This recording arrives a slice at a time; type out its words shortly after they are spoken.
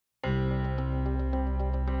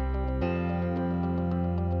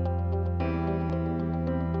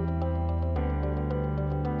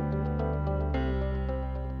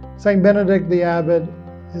St. Benedict the Abbot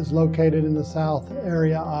is located in the south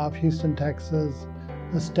area of Houston, Texas,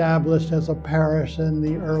 established as a parish in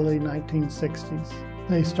the early 1960s.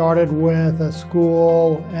 They started with a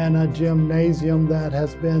school and a gymnasium that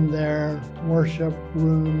has been their worship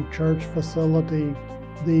room, church facility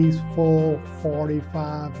these full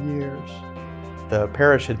 45 years. The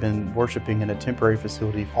parish had been worshiping in a temporary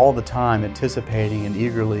facility all the time, anticipating and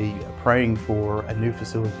eagerly praying for a new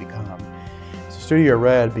facility to come. So Studio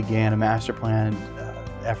Red began a master plan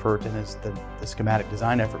effort and is the schematic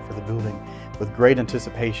design effort for the building with great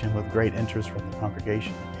anticipation, with great interest from the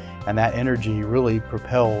congregation. And that energy really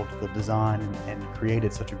propelled the design and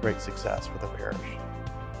created such a great success for the parish.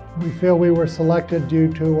 We feel we were selected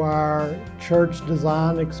due to our church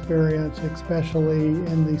design experience, especially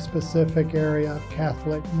in the specific area of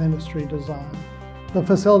Catholic ministry design. The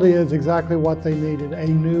facility is exactly what they needed, a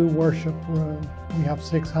new worship room. We have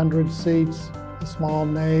 600 seats, a small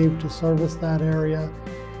nave to service that area,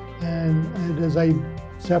 and it is a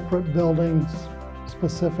separate building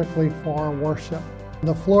specifically for worship.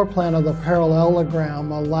 The floor plan of the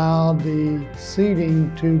parallelogram allowed the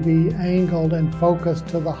seating to be angled and focused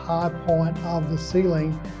to the high point of the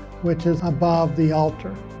ceiling, which is above the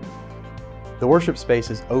altar. The worship space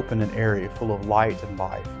is open and airy, full of light and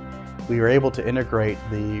life. We were able to integrate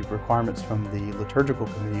the requirements from the liturgical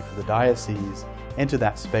committee for the diocese into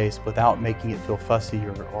that space without making it feel fussy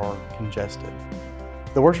or congested.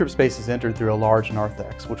 The worship space is entered through a large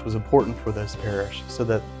narthex, which was important for this parish so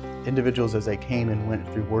that individuals, as they came and went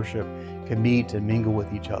through worship, could meet and mingle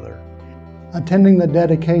with each other. Attending the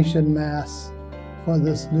dedication mass for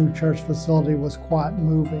this new church facility was quite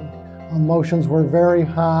moving. Emotions were very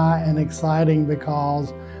high and exciting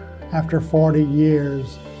because after 40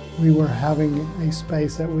 years, we were having a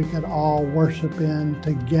space that we could all worship in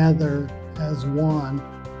together as one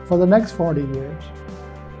for the next 40 years.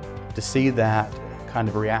 To see that kind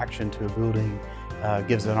of reaction to a building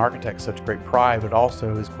gives an architect such great pride, but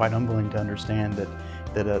also is quite humbling to understand that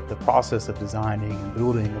the process of designing and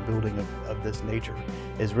building a building of this nature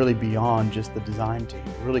is really beyond just the design team.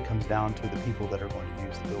 It really comes down to the people that are going to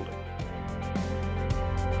use the building.